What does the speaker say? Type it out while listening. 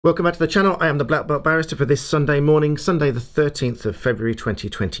Welcome back to the channel. I am the Black Belt Barrister for this Sunday morning, Sunday the 13th of February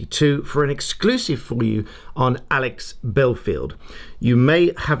 2022, for an exclusive for you on Alex Belfield. You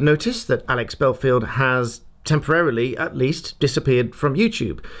may have noticed that Alex Belfield has temporarily, at least, disappeared from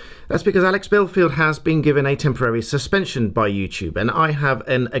YouTube. That's because Alex Belfield has been given a temporary suspension by YouTube, and I have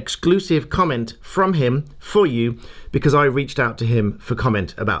an exclusive comment from him for you because I reached out to him for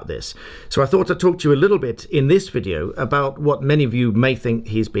comment about this. So I thought I'd talk to you a little bit in this video about what many of you may think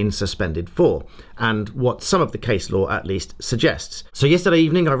he's been suspended for, and what some of the case law at least suggests. So yesterday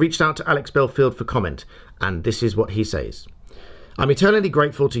evening I reached out to Alex Belfield for comment, and this is what he says. I'm eternally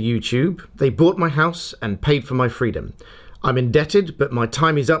grateful to YouTube. They bought my house and paid for my freedom. I'm indebted, but my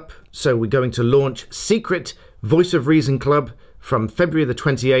time is up, so we're going to launch Secret Voice of Reason Club from February the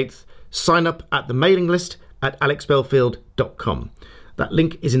 28th. Sign up at the mailing list at alexbelfield.com. That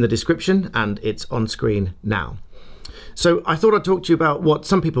link is in the description and it's on screen now. So I thought I'd talk to you about what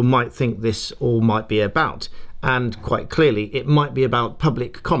some people might think this all might be about. And quite clearly, it might be about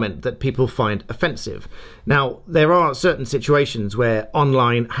public comment that people find offensive. Now, there are certain situations where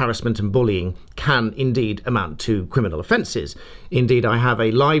online harassment and bullying can indeed amount to criminal offences. Indeed, I have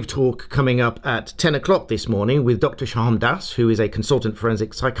a live talk coming up at 10 o'clock this morning with Dr. Shaham Das, who is a consultant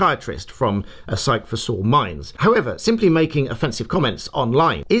forensic psychiatrist from a Psych for Sore Minds. However, simply making offensive comments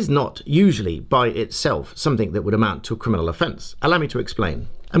online is not usually by itself something that would amount to a criminal offence. Allow me to explain.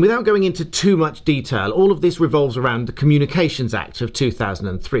 And without going into too much detail, all of this revolves around the Communications Act of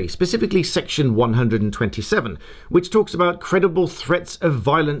 2003, specifically Section 127, which talks about credible threats of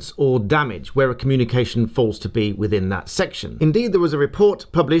violence or damage, where a communication falls to be within that section. Indeed, there was a report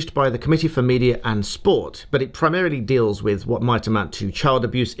published by the Committee for Media and Sport, but it primarily deals with what might amount to child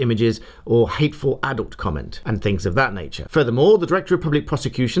abuse images or hateful adult comment and things of that nature. Furthermore, the Director of Public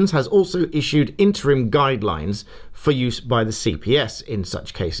Prosecutions has also issued interim guidelines for use by the CPS in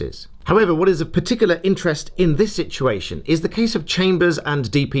such cases. However, what is of particular interest in this situation is the case of Chambers and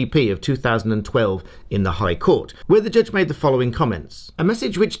DPP of 2012 in the High Court, where the judge made the following comments. A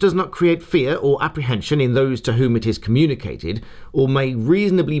message which does not create fear or apprehension in those to whom it is communicated, or may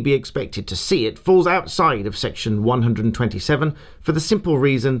reasonably be expected to see it, falls outside of Section 127 for the simple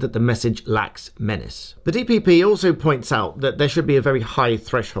reason that the message lacks menace. The DPP also points out that there should be a very high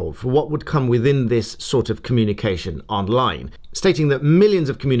threshold for what would come within this sort of communication online, stating that millions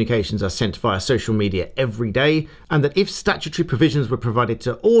of communications are sent via social media every day, and that if statutory provisions were provided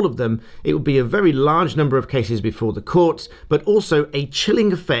to all of them, it would be a very large number of cases before the courts, but also a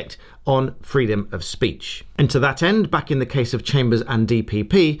chilling effect on freedom of speech. And to that end, back in the case of Chambers and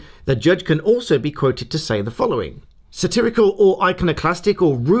DPP, the judge can also be quoted to say the following. Satirical or iconoclastic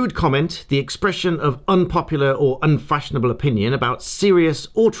or rude comment, the expression of unpopular or unfashionable opinion about serious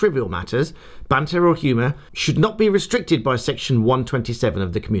or trivial matters, banter or humour, should not be restricted by Section 127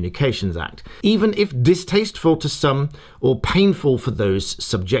 of the Communications Act, even if distasteful to some or painful for those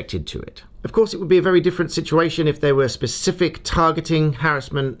subjected to it. Of course, it would be a very different situation if there were specific targeting,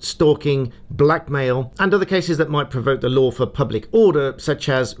 harassment, stalking, blackmail, and other cases that might provoke the law for public order, such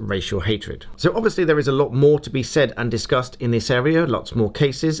as racial hatred. So obviously there is a lot more to be said and discussed in this area, lots more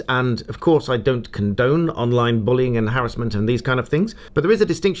cases, and of course I don't condone online bullying and harassment and these kind of things, but there is a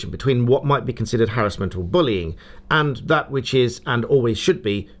distinction between what might be considered harassment or bullying, and that which is, and always should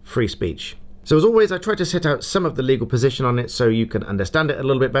be, free speech. So as always, I try to set out some of the legal position on it so you can understand it a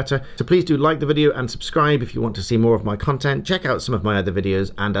little bit better. So please do like the video and subscribe if you want to see more of my content. Check out some of my other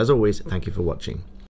videos, and as always, thank you for watching.